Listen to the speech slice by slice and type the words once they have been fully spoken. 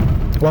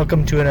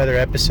Welcome to another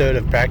episode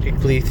of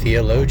Practically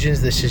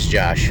Theologians. This is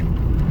Josh.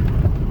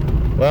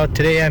 Well,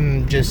 today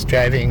I'm just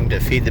driving to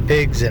feed the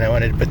pigs, and I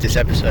wanted to put this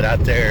episode out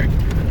there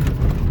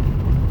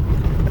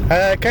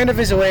kind of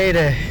as a way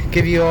to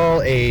give you all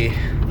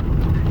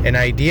an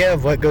idea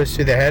of what goes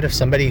through the head of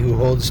somebody who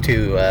holds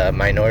to a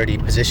minority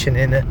position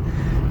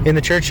in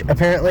the church,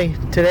 apparently,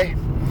 today.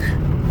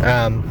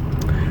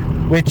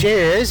 Which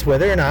is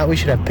whether or not we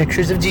should have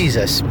pictures of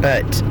Jesus.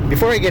 But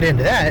before I get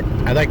into that,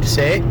 I'd like to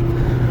say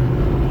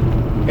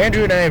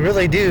Andrew and I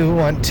really do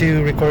want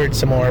to record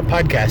some more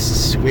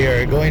podcasts. We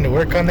are going to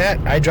work on that.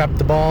 I dropped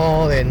the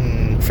ball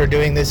for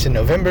doing this in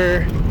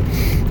November.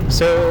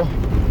 So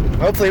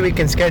hopefully we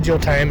can schedule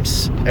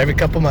times every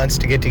couple months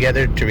to get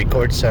together to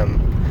record some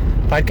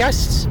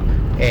podcasts.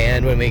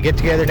 And when we get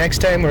together next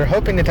time, we're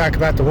hoping to talk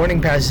about the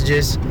warning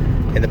passages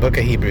in the book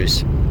of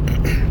Hebrews.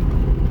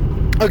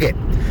 Okay,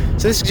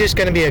 so this is just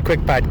going to be a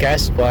quick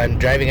podcast while I'm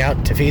driving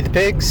out to feed the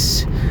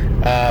pigs.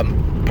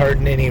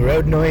 Pardon any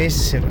road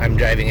noise. I'm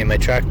driving in my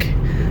truck.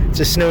 It's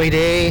a snowy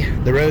day.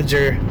 The roads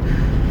are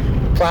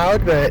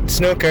plowed but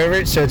snow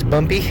covered, so it's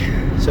bumpy.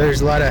 So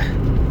there's a lot of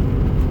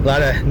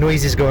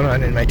noises going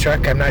on in my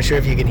truck. I'm not sure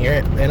if you can hear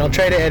it, and I'll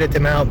try to edit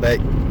them out, but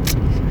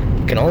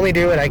I can only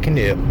do what I can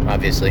do,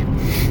 obviously.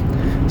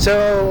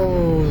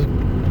 So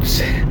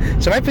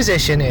my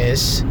position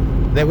is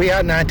that we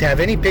ought not to have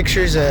any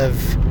pictures of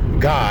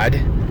God,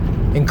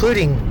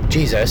 including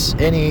Jesus,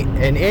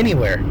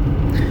 anywhere,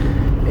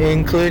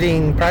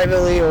 including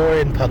privately or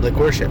in public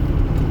worship,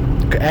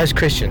 as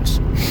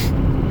Christians.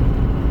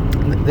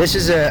 It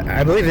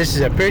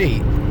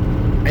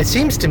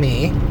seems to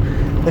me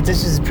that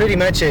this is pretty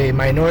much a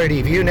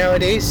minority view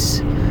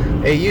nowadays.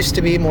 It used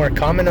to be more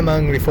common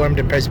among Reformed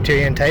and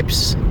Presbyterian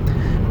types,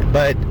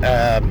 but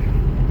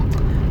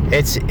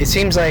it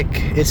seems like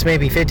it's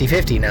maybe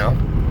 50-50 now.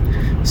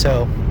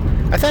 So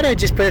I thought I'd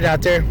just put it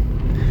out there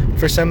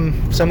for some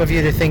of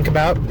you to think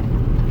about.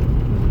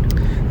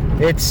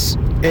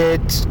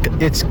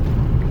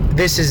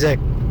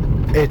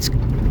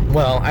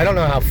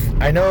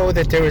 I know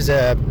that there was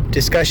a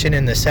discussion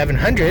in the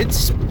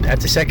 700s at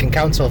the Second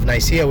Council of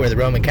Nicaea where the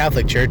Roman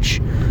Catholic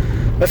Church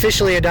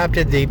officially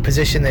adopted the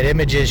position that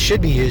images should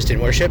be used in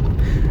worship,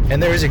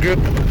 and there was a group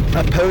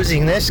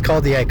opposing this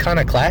called the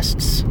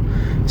Iconoclasts.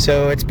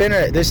 So it's been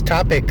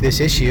this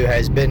issue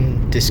has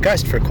been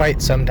discussed for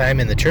quite some time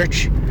in the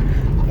church.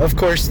 Of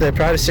course, the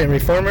Protestant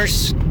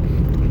reformers,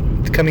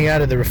 coming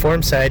out of the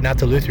Reformed side, not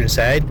the Lutheran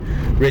side,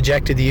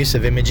 rejected the use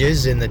of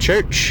images in the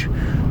church.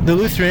 The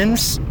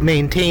Lutherans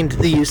maintained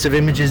the use of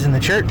images in the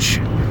church.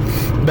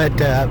 But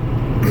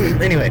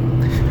anyway,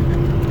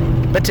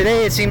 but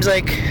today it seems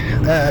like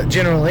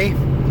generally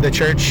the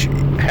church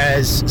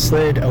has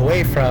slid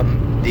away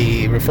from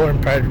the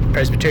Reformed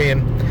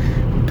Presbyterian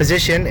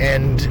position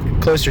and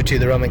closer to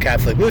the Roman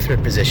Catholic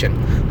Lutheran position.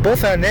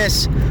 Both on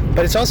this,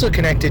 but it's also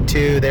connected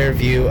to their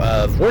view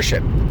of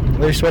worship.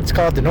 There's what's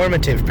called the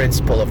normative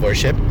principle of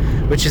worship,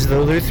 which is the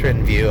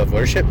Lutheran view of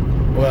worship.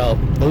 Well,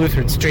 the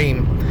Lutheran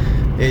stream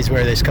is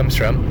where this comes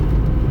from.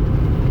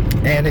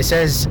 And it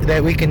says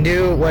that we can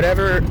do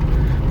whatever,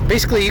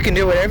 basically you can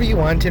do whatever you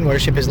want in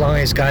worship as long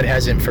as God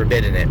hasn't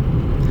forbidden it.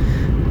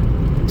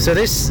 So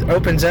this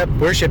opens up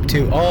worship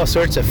to all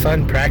sorts of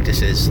fun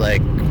practices,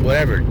 like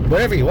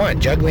whatever you want,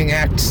 juggling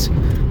acts,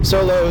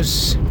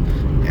 solos,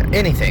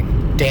 anything,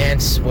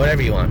 dance,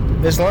 whatever you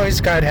want, as long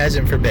as God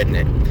hasn't forbidden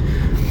it.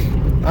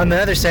 On the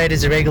other side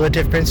is the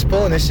regulative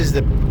principle, and this is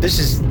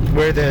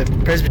where the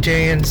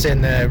Presbyterians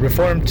and the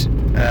Reformed,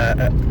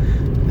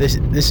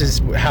 this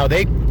is how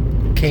they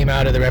came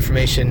out of the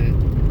Reformation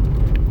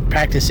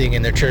practicing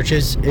in their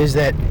churches, is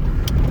that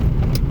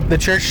the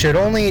church should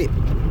only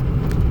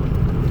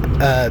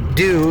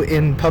do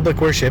in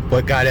public worship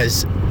what God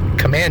has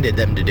commanded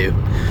them to do.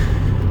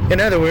 In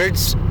other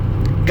words,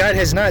 God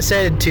has not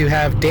said to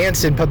have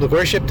dance in public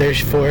worship,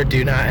 therefore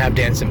do not have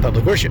dance in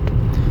public worship.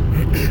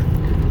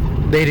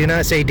 They do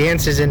not say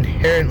dance is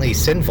inherently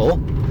sinful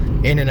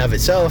in and of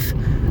itself,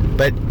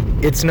 but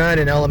it's not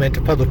an element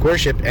of public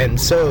worship, and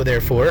so,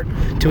 therefore,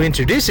 to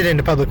introduce it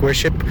into public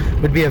worship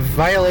would be a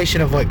violation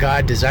of what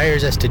God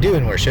desires us to do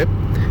in worship,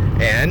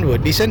 and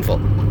would be sinful.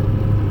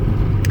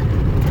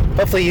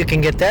 Hopefully you can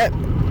get that.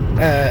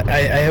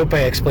 I hope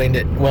I explained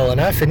it well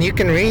enough, and you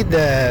can read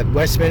the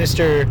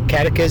Westminster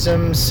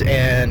Catechisms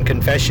and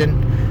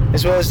Confession,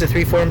 as well as the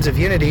three forms of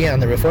unity on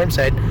the Reformed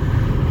side,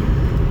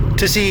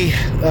 to see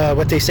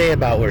what they say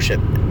about worship.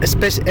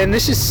 And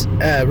this is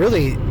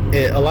really,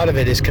 a lot of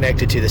it is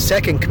connected to the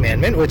second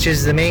commandment, which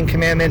is the main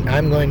commandment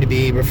I'm going to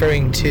be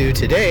referring to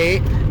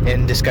today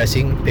in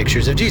discussing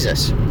pictures of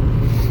Jesus.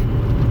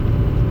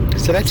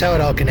 So that's how it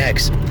all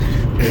connects.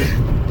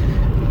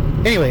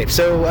 Anyway,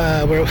 so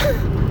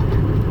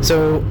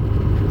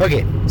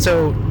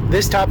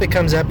this topic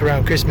comes up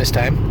around Christmas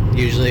time,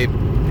 usually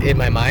in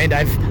my mind.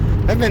 I've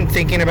been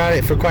thinking about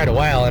it for quite a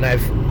while, and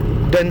I've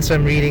done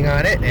some reading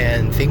on it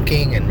and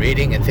thinking and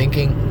reading and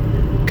thinking.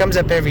 It comes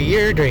up every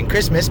year during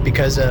Christmas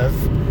because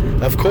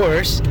of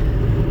course,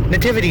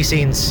 nativity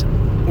scenes,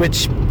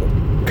 which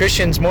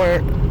Christians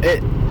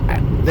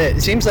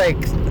it seems like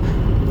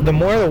the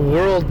more the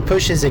world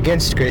pushes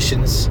against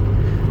Christians,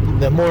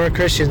 the more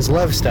Christians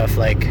love stuff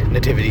like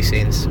nativity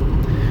scenes.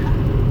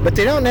 But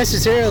they don't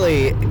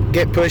necessarily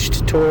get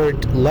pushed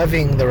toward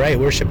loving the right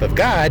worship of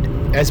God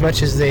as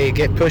much as they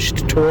get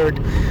pushed toward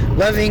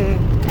loving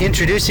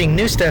introducing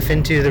new stuff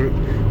into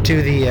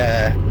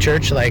the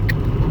church, like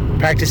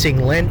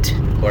practicing Lent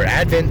or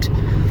Advent.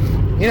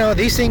 You know,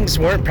 these things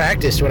weren't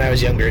practiced when I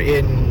was younger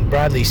in,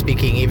 broadly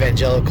speaking,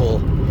 evangelical,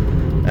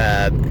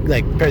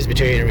 like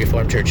Presbyterian and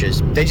Reformed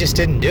churches. They just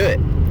didn't do it.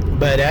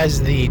 But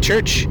as the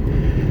church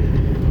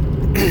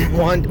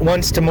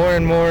wants to more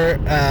and more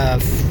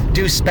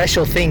do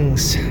special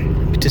things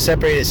to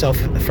separate itself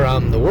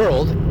from the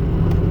world,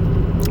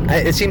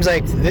 it seems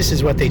like this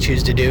is what they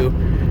choose to do,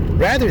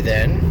 rather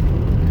than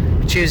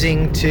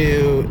choosing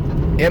to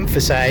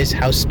emphasize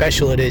how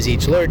special it is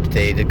each Lord's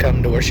Day to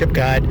come to worship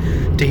God,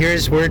 to hear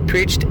His word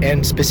preached,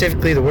 and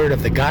specifically the word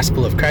of the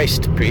gospel of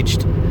Christ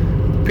preached.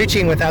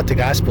 Preaching without the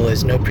gospel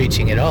is no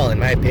preaching at all, in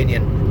my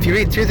opinion. If you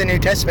read through the New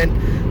Testament,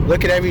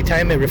 look at every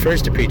time it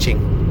refers to preaching.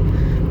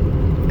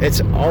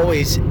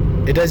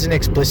 It doesn't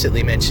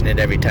explicitly mention it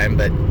every time,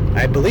 but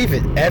I believe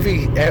it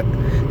every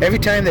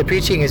time that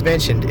preaching is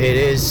mentioned, it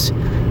is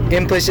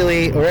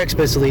implicitly or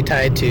explicitly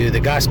tied to the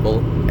gospel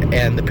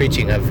and the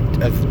preaching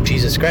of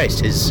Jesus Christ,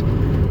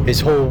 his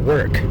whole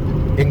work,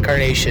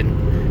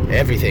 incarnation,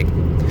 everything.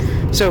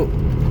 So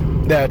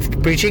the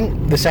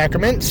preaching, the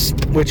sacraments,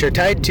 which are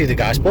tied to the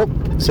gospel,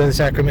 so the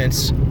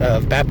sacraments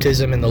of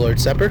baptism and the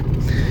Lord's Supper,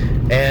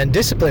 and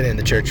discipline in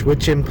the church,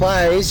 which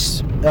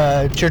implies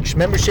church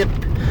membership,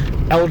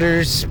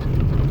 elders,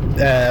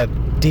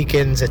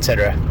 deacons,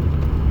 etc.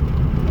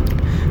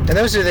 And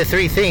those are the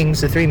three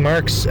things, the three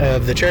marks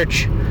of the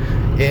church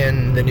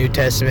in the New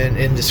Testament,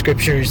 in the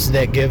scriptures,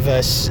 that give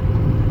us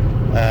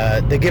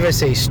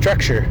a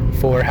structure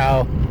for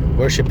how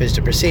worship is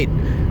to proceed.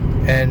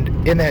 And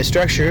in that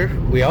structure,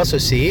 we also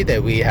see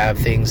that we have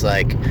things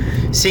like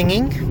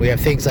singing, we have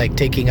things like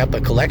taking up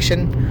a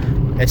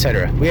collection,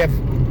 etc. We have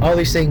all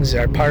these things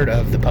are part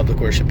of the public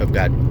worship of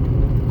God.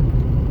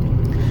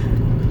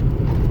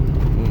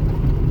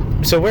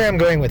 So where I'm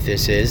going with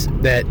this is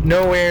that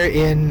nowhere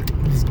in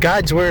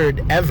God's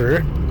word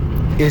ever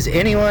is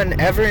anyone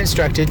ever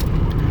instructed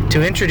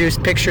to introduce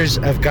pictures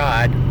of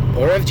God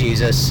or of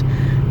Jesus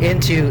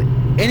into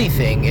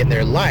anything in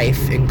their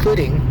life,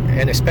 including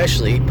and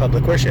especially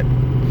public worship.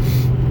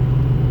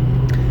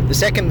 The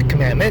second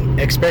commandment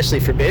expressly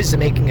forbids the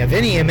making of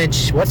any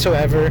image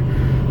whatsoever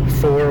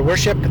for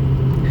worship.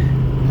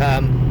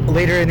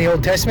 Later in the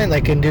Old Testament,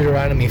 like in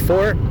Deuteronomy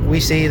 4, we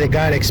see that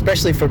God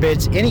expressly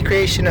forbids any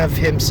creation of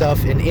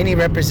himself in any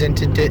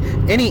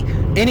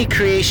any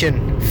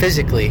creation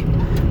physically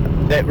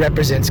that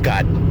represents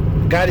God.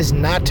 God is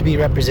not to be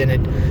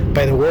represented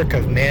by the work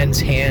of man's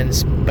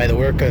hands, by the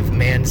work of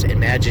man's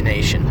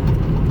imagination.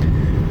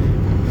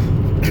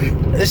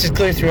 This is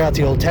clear throughout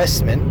the Old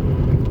Testament.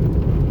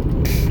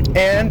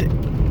 And,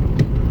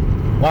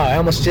 wow, I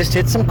almost just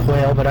hit some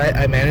quail, but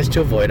I managed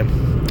to avoid them.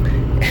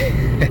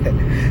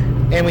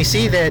 And we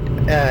see that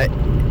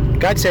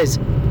God says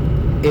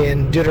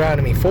in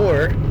Deuteronomy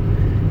 4,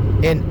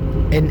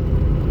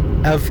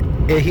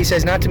 he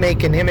says not to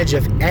make an image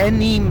of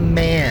any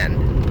man.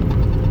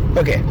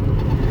 Okay,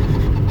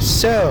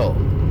 so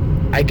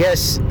I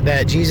guess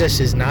that Jesus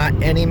is not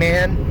any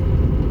man.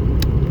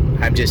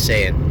 I'm just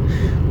saying.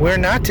 We're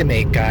not to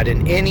make God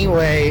in any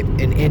way,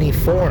 in any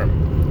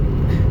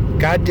form.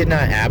 God did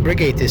not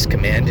abrogate this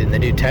command in the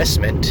New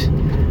Testament.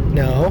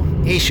 No,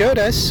 he showed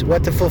us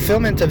what the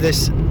fulfillment of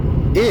this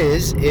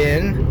is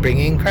in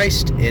bringing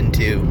Christ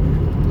into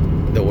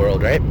the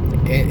world, right?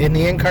 In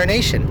the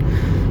incarnation.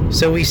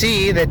 So we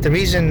see that the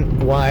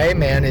reason why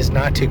man is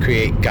not to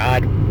create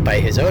God by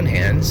his own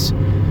hands,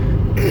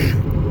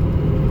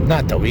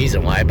 not the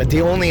reason why, but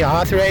the only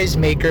authorized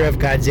maker of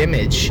God's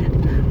image,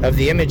 of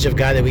the image of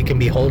God that we can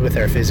behold with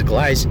our physical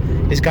eyes,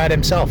 is God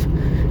himself,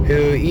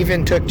 who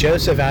even took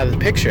Joseph out of the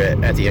picture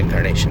at the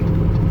incarnation.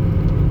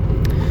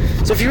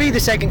 So if you read the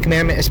second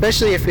commandment,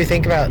 especially if we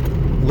think about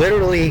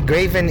literally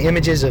graven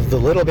images of the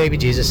little baby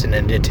Jesus in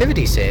a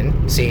nativity scene,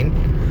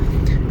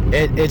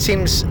 it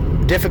seems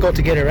difficult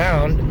to get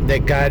around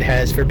that God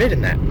has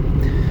forbidden that.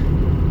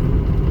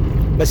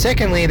 But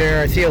secondly,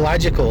 there are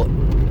theological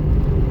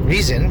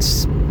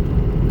reasons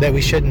that we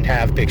shouldn't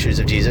have pictures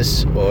of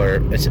Jesus or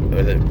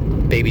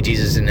the baby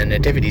Jesus in a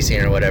nativity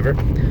scene or whatever.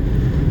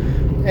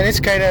 And it's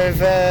kind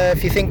of,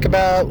 if you think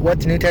about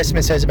what the New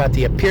Testament says about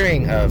the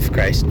appearing of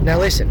Christ. Now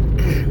listen,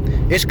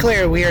 it's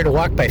clear we are to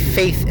walk by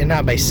faith and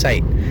not by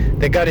sight.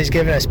 That God has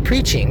given us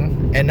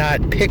preaching and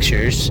not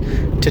pictures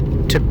to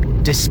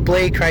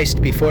display Christ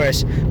before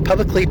us,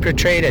 publicly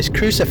portrayed as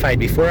crucified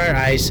before our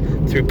eyes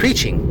through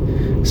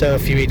preaching. So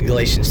if you read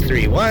Galatians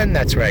 3:1,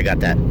 that's where I got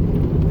that.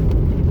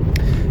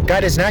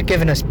 God has not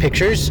given us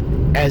pictures,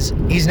 as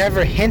he's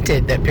never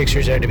hinted that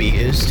pictures are to be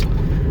used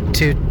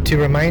to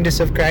remind us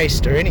of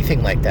Christ or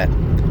anything like that.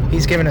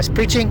 He's given us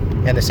preaching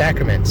and the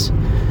sacraments.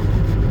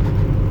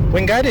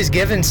 When God has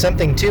given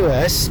something to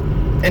us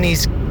and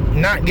he's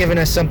not given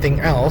us something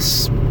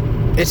else,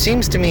 it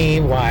seems to me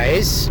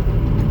wise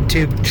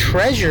to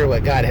treasure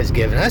what God has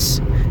given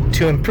us,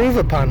 to improve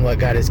upon what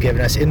God has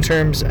given us in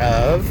terms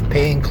of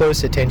paying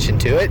close attention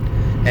to it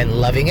and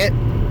loving it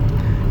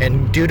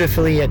and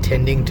dutifully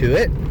attending to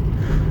it.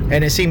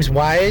 And it seems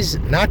wise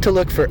not to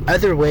look for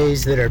other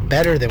ways that are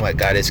better than what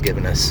God has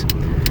given us.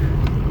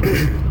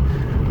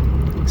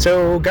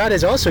 So God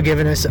has also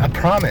given us a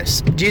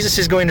promise. Jesus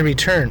is going to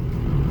return.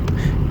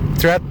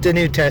 Throughout the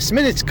New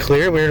Testament, it's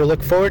clear we're to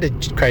look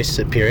forward to Christ's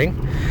appearing.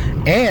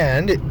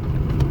 And,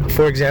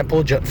 for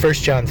example, 1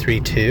 John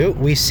 3:2,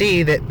 we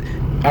see that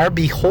our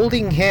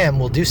beholding him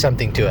will do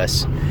something to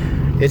us.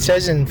 It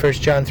says in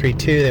 1 John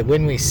 3:2 that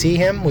when we see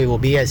him, we will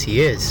be as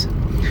he is.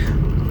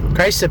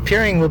 Christ's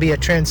appearing will be a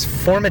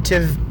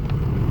transformative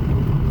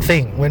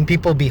thing. When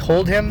people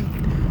behold him,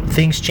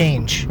 things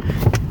change.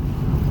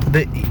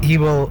 He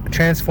will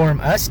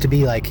transform us to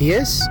be like he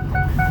is,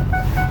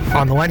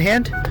 on the one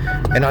hand,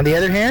 and on the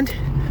other hand,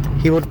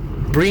 he will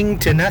bring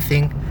to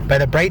nothing, by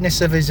the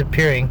brightness of his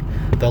appearing,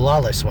 the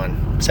lawless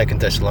one. 2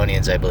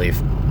 Thessalonians, I believe.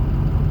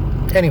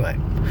 Anyway,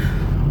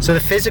 so the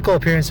physical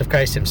appearance of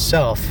Christ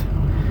himself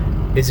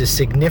is a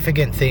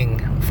significant thing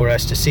for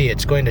us to see.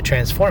 It's going to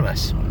transform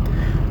us.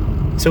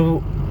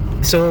 So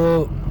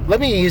let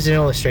me use an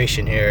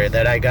illustration here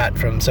that I got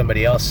from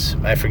somebody else,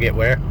 I forget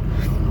where.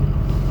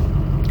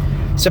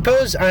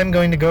 Suppose I'm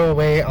going to go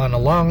away on a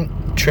long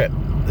trip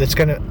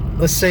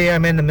let's say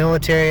I'm in the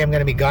military, I'm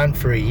going to be gone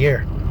for a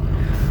year.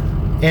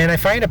 And I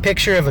find a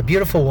picture of a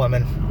beautiful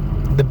woman,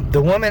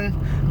 the woman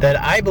that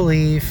I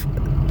believe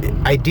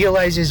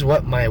idealizes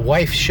what my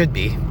wife should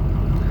be.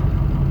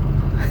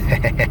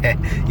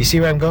 You see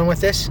where I'm going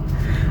with this?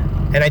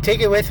 And I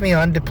take it with me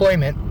on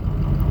deployment.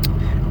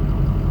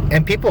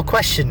 And people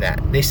question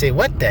that. They say,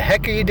 what the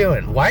heck are you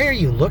doing? Why are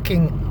you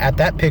looking at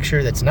that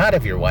picture that's not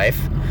of your wife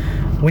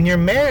when you're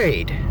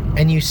married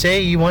and you say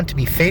you want to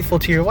be faithful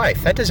to your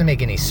wife? That doesn't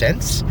make any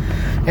sense.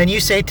 And you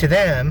say to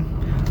them,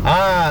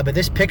 but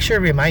this picture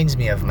reminds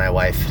me of my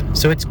wife,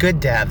 so it's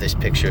good to have this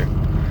picture.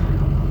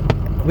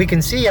 We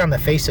can see on the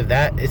face of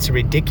that, it's a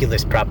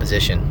ridiculous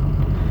proposition.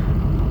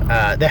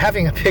 That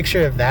having a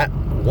picture of that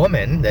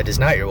woman that is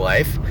not your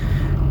wife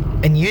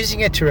and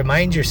using it to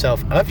remind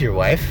yourself of your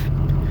wife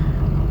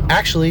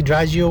actually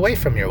drives you away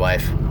from your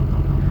wife.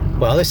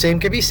 Well, the same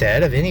could be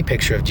said of any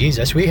picture of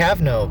Jesus. We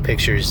have no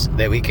pictures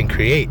that we can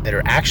create that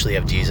are actually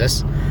of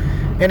Jesus.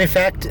 And in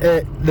fact,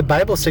 the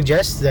Bible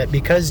suggests that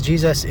because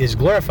Jesus is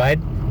glorified,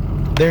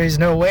 there is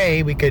no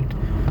way we could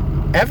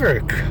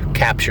ever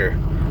capture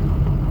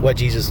what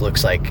Jesus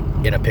looks like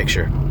in a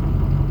picture.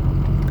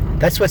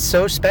 That's what's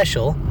so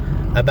special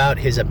about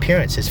his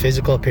appearance, his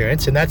physical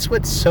appearance, and that's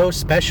what's so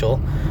special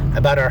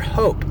about our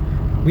hope.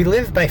 We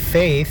live by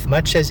faith,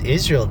 much as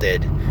Israel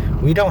did.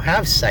 We don't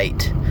have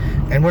sight,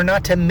 and we're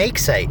not to make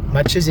sight,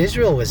 much as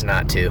Israel was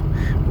not to.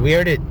 We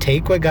are to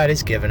take what God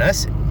has given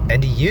us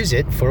and to use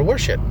it for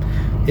worship.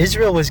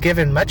 Israel was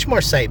given much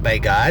more sight by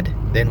God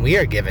than we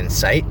are given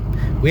sight.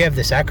 We have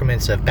the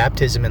sacraments of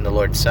baptism and the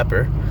Lord's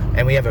Supper,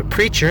 and we have a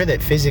preacher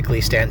that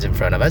physically stands in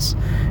front of us,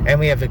 and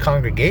we have a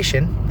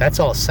congregation. That's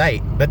all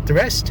sight, but the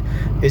rest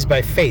is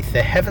by faith.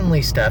 The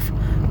heavenly stuff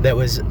that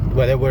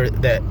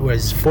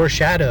was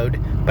foreshadowed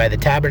by the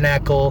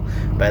tabernacle,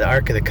 by the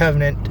Ark of the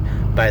Covenant,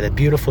 by the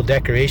beautiful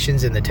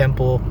decorations in the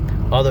temple,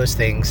 all those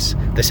things,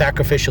 the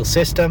sacrificial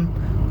system,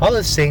 all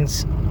those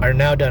things are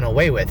now done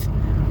away with.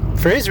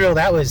 For Israel,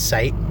 that was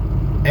sight,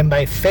 and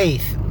by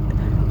faith,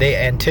 they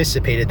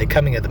anticipated the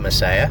coming of the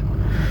Messiah.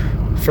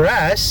 For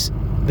us,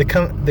 the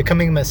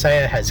coming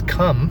Messiah has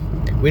come.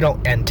 We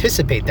don't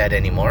anticipate that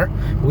anymore.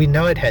 We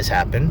know it has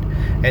happened.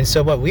 And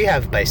so what we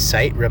have by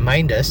sight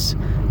remind us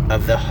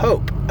of the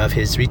hope of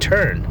his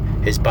return,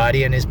 his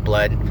body and his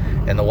blood,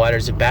 and the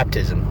waters of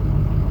baptism.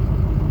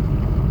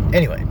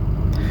 Anyway,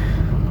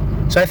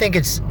 so I think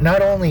it's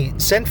not only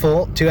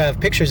sinful to have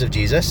pictures of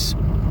Jesus,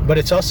 but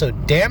it's also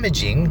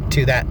damaging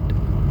to that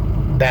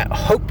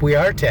hope we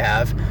are to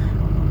have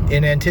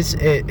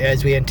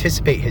as we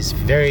anticipate his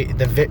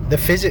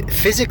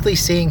physically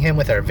seeing him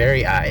with our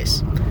very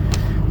eyes.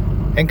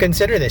 And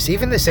consider this,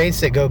 even the saints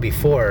that go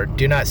before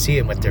do not see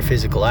him with their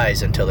physical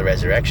eyes until the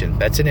resurrection.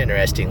 That's an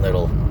interesting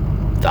little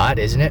thought,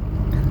 isn't it?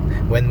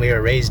 When we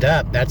are raised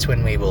up, that's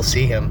when we will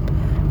see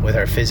him with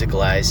our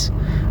physical eyes.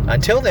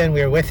 Until then,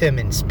 we are with him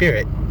in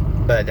spirit,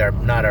 but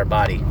not our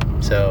body.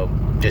 So,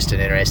 just an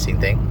interesting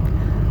thing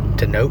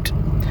to note.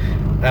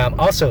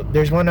 Also,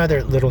 there's one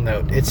other little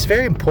note. It's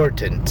very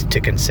important to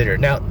consider.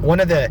 Now,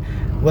 there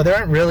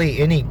aren't really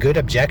any good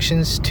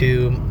objections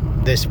to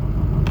this,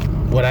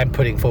 what I'm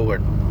putting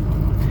forward.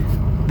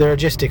 There are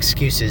just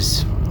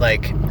excuses,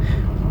 like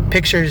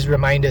pictures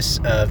remind us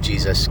of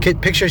Jesus.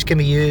 Pictures can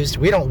be used.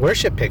 We don't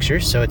worship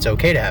pictures, so it's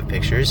okay to have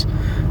pictures.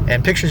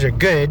 And pictures are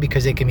good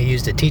because they can be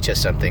used to teach us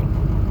something.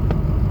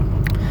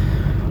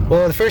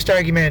 Well, the first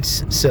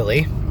argument's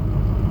silly.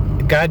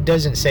 God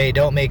doesn't say,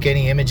 don't make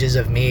any images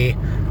of me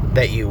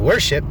that you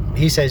worship.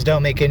 He says,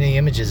 don't make any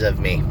images of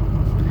me.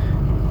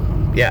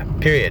 Yeah,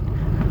 period.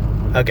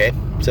 Okay,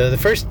 so the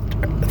first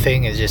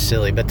thing is just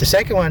silly. But the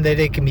second one, that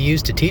it can be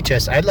used to teach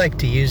us, I'd like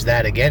to use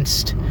that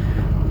against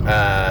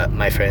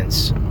my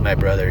friends, my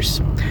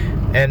brothers.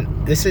 And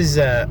this is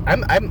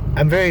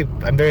I'm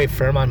very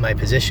firm on my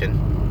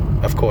position,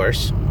 of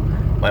course.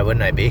 Why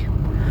wouldn't I be?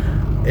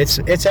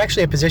 It's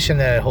actually a position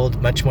that I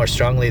hold much more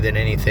strongly than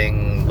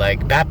anything like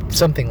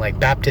something like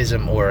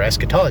baptism or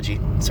eschatology.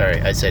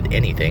 Sorry, I said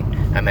anything.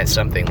 I meant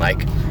something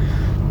like.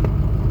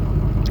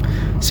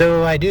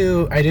 So I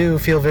do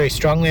feel very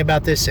strongly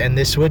about this, and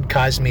this would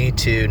cause me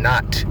to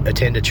not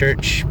attend a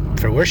church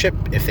for worship.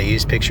 If they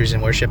use pictures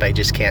in worship, I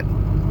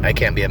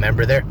can't be a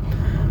member there.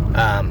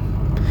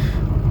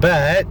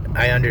 But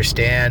I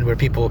understand where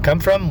people come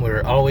from.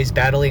 We're always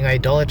battling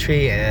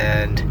idolatry,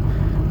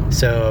 and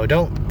so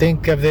don't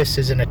think of this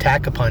as an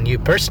attack upon you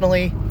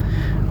personally,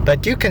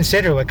 but do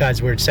consider what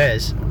God's word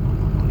says.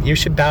 You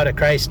should bow to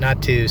Christ,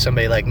 not to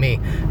somebody like me.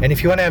 And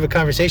if you want to have a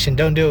conversation,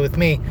 don't do it with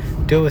me.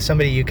 Do it with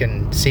somebody you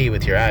can see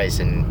with your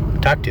eyes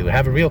and talk to.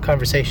 Have a real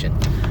conversation.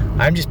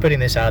 I'm just putting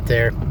this out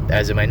there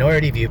as a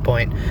minority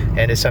viewpoint,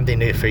 and it's something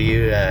new for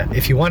you.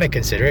 If you want to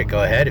consider it,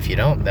 go ahead. If you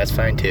don't, that's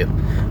fine too.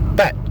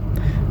 But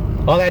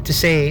all that to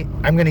say,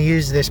 I'm going to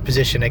use this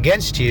position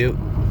against you,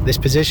 this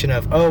position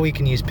of, we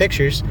can use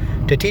pictures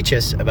to teach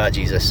us about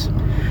Jesus.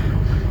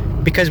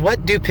 Because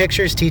what do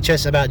pictures teach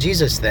us about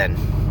Jesus then?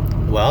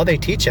 Well, they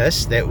teach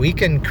us that we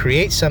can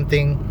create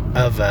something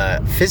of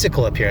a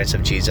physical appearance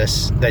of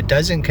Jesus that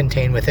doesn't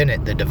contain within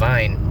it the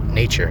divine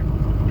nature.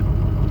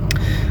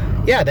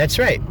 Yeah, that's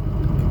right.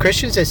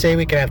 Christians that say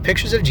we can have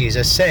pictures of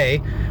Jesus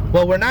say,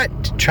 well, we're not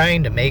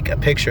trying to make a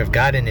picture of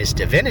God in his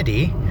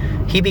divinity.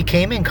 He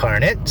became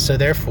incarnate, so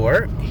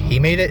therefore he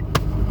made it,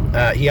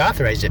 he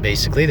authorized it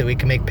basically, that we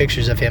can make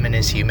pictures of him in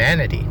his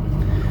humanity.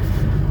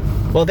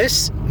 Well,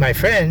 this, my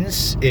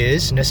friends,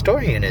 is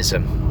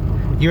Nestorianism.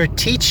 You're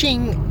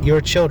teaching your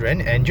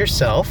children and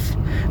yourself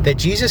that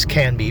Jesus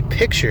can be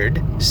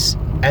pictured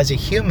as a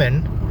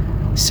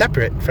human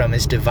separate from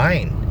his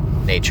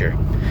divine nature.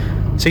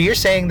 So you're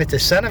saying that the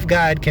Son of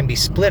God can be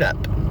split up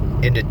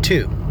into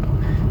two.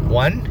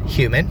 One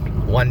human,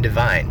 one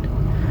divine.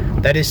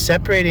 That is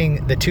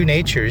separating the two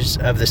natures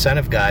of the Son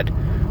of God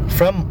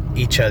from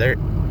each other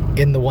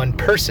in the one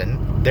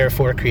person,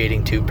 therefore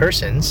creating two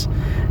persons.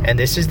 And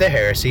this is the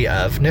heresy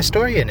of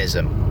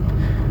Nestorianism.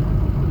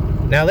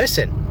 Now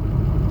listen,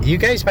 you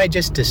guys might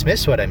just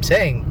dismiss what I'm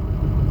saying,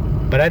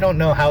 but I don't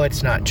know how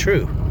it's not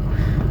true.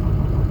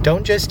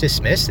 Don't just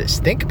dismiss this.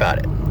 Think about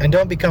it. And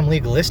don't become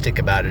legalistic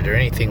about it or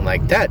anything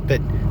like that, but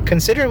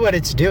consider what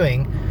it's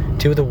doing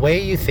to the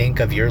way you think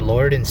of your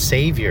Lord and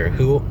Savior,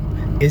 who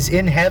is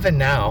in heaven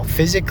now,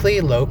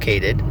 physically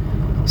located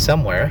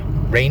somewhere,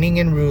 reigning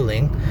and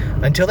ruling,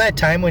 until that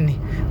time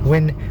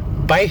when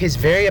by his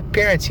very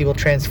appearance he will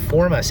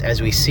transform us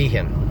as we see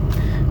him.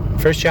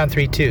 1 John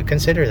 3:2.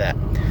 Consider that.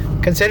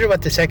 Consider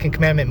what the second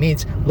commandment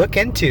means. Look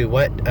into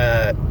what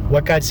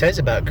God says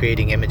about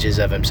creating images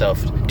of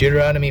himself.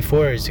 Deuteronomy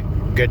 4 is a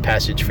good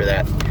passage for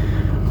that.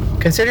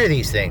 Consider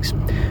these things.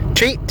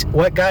 Treat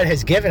what God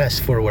has given us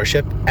for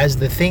worship as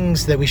the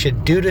things that we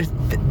should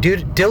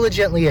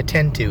diligently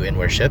attend to in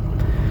worship.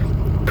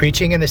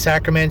 Preaching in the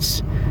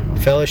sacraments,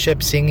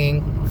 fellowship,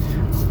 singing,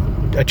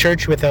 a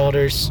church with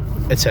elders,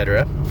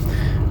 etc.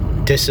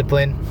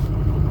 Discipline.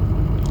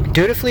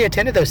 Dutifully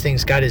attend to those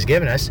things God has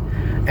given us,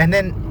 and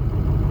then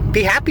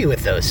be happy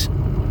with those.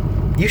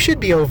 You should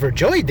be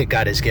overjoyed that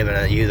God has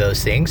given you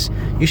those things.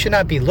 You should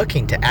not be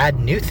looking to add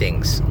new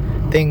things.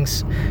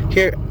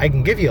 Here, I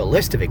can give you a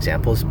list of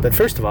examples, but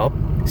first of all,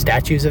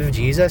 statues of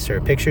Jesus or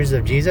pictures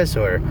of Jesus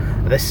or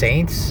the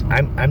saints.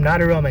 I'm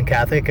not a Roman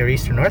Catholic or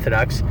Eastern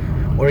Orthodox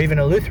or even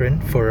a Lutheran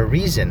for a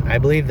reason. I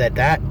believe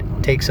that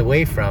takes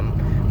away from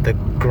the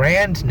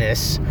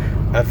grandness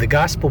of the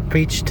gospel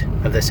preached,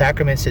 of the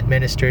sacraments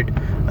administered,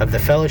 of the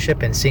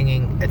fellowship and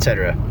singing,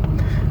 etc.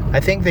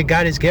 I think that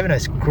God has given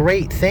us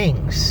great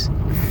things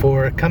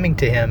for coming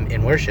to him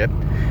in worship,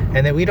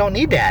 and that we don't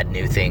need to add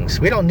new things.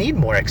 We don't need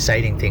more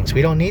exciting things.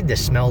 We don't need the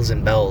smells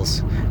and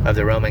bells of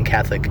the Roman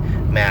Catholic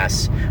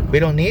Mass. We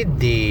don't need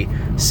the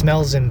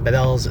smells and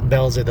bells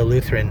of the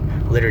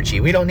Lutheran liturgy.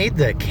 We don't need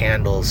the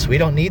candles. We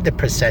don't need the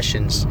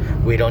processions.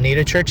 We don't need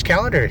a church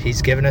calendar.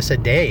 He's given us a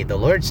day, the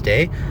Lord's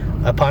Day,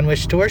 upon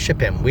which to worship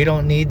him. We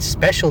don't need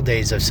special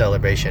days of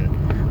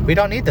celebration. We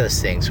don't need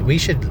those things. We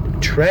should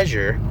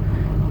treasure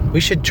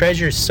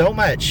so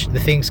much the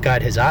things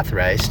God has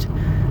authorized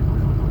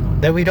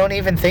that we don't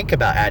even think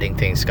about adding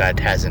things God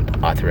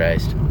hasn't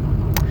authorized.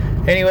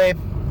 Anyway,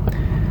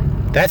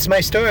 that's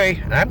my story,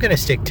 and I'm going to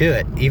stick to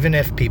it, even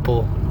if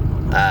people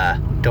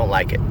don't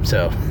like it.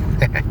 So,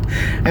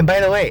 and by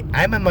the way,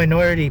 I'm a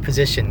minority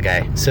position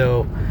guy,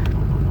 so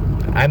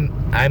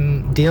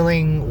I'm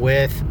dealing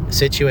with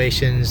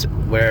situations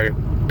where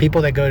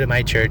people that go to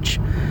my church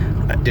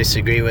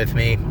disagree with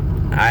me.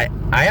 I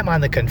am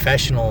on the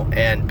confessional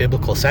and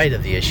biblical side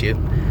of the issue.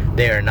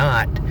 They are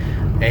not.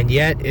 And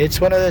yet,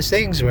 it's one of those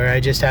things where I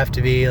just have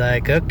to be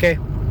like, okay,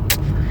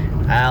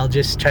 I'll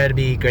just try to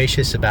be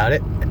gracious about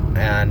it.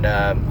 And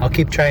I'll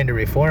keep trying to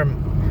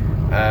reform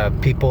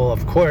people,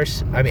 of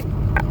course. I mean,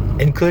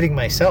 including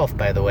myself,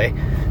 by the way,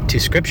 to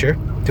Scripture,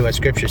 to what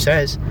Scripture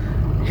says.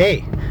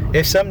 Hey,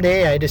 if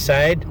someday I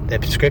decide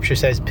that Scripture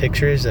says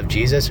pictures of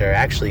Jesus are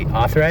actually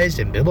authorized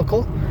and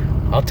biblical,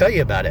 I'll tell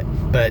you about it,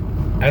 but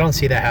I don't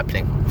see that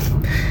happening.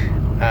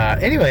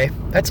 Anyway,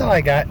 that's all I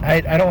got.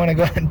 I don't want to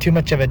go on too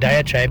much of a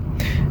diatribe,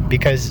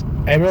 because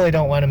I really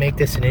don't want to make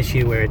this an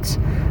issue where it's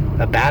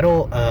a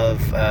battle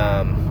of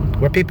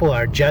where people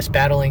are just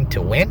battling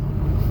to win.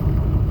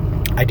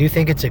 I do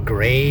think it's a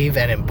grave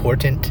and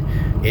important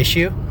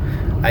issue.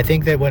 I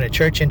think that when a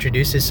church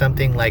introduces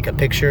something like a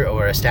picture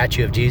or a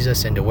statue of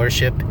Jesus into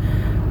worship,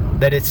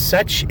 that it's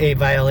such a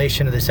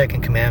violation of the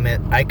second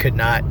commandment, I could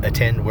not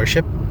attend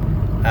worship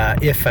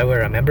if I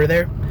were a member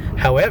there.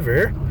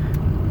 However,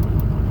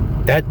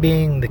 that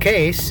being the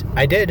case,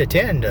 I did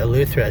attend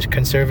a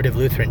conservative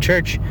Lutheran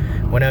church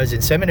when I was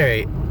in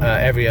seminary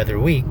every other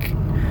week,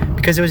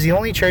 because it was the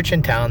only church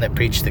in town that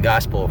preached the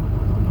gospel.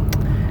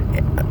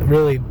 It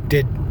really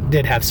did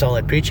have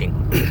solid preaching,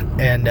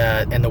 and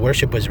the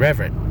worship was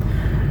reverent.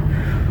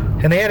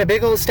 And they had a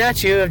big old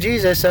statue of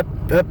Jesus up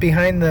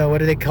behind the,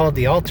 what are they called,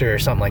 the altar or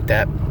something like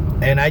that.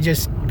 And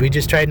we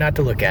just tried not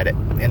to look at it.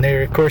 And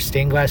there, of course,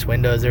 stained glass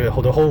windows, the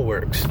whole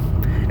works.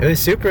 It was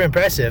super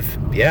impressive.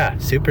 Yeah,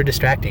 super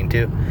distracting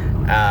too.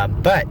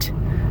 But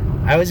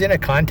I was in a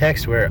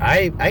context where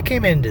I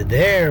came into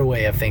their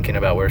way of thinking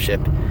about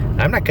worship.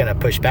 I'm not going to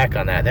push back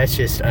on that. That's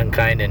just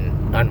unkind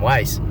and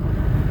unwise.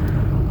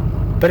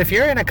 But if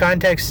you're in a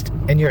context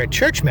and you're a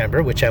church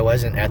member, which I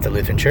wasn't at the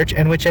Lutheran church,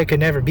 and which I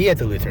could never be at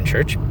the Lutheran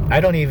church, I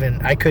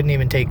couldn't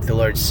even take the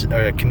Lord's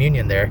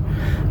communion there,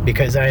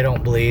 because I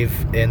don't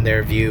believe in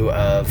their view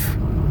of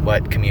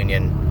what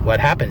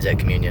happens at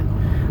communion.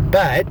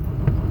 But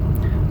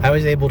I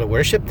was able to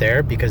worship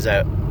there because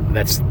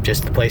that's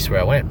just the place where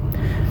I went.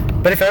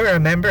 But if I were a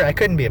member, I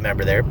couldn't be a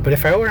member there. But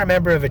if I were a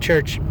member of a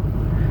church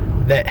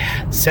that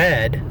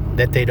said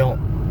that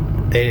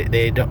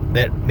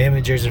that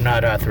images are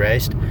not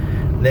authorized,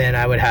 then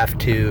I would have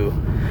to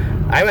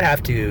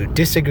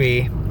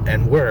disagree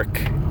and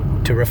work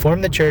to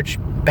reform the church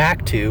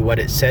back to what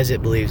it says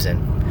it believes in.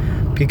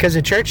 Because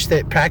a church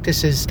that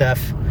practices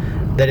stuff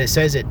that it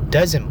says it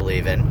doesn't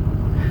believe in,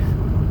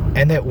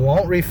 and that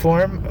won't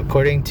reform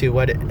according to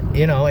what it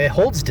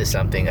holds to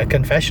something. A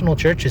confessional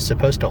church is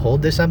supposed to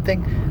hold to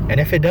something,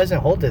 and if it doesn't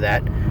hold to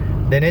that,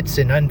 then it's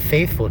an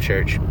unfaithful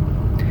church.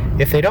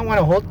 If they don't want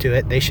to hold to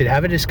it, they should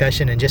have a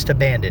discussion and just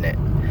abandon it.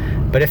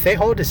 But if they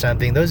hold to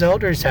something, those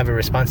elders have a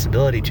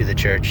responsibility to the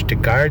church to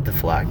guard the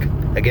flock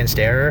against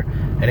error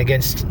and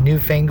against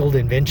newfangled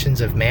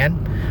inventions of man,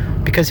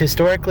 because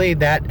historically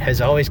that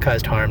has always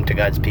caused harm to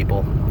God's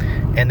people,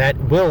 and that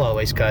will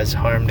always cause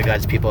harm to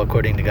God's people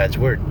according to God's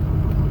word.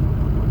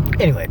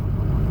 Anyway,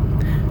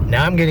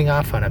 now I'm getting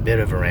off on a bit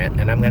of a rant,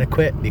 and I'm going to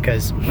quit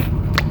because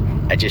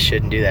I just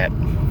shouldn't do that.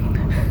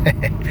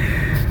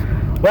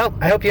 Well,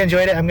 I hope you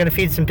enjoyed it. I'm going to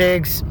feed some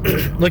pigs.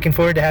 Looking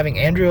forward to having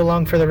Andrew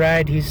along for the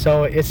ride.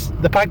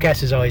 The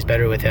podcast is always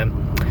better with him.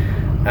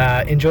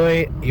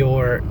 Enjoy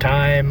your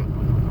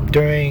time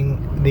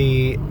during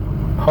the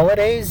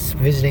holidays,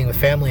 visiting with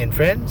family and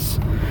friends,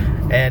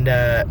 and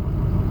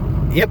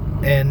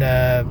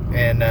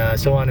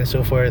so on and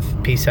so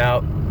forth. Peace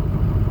out.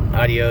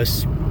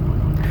 Adios.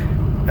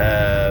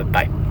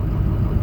 Bye.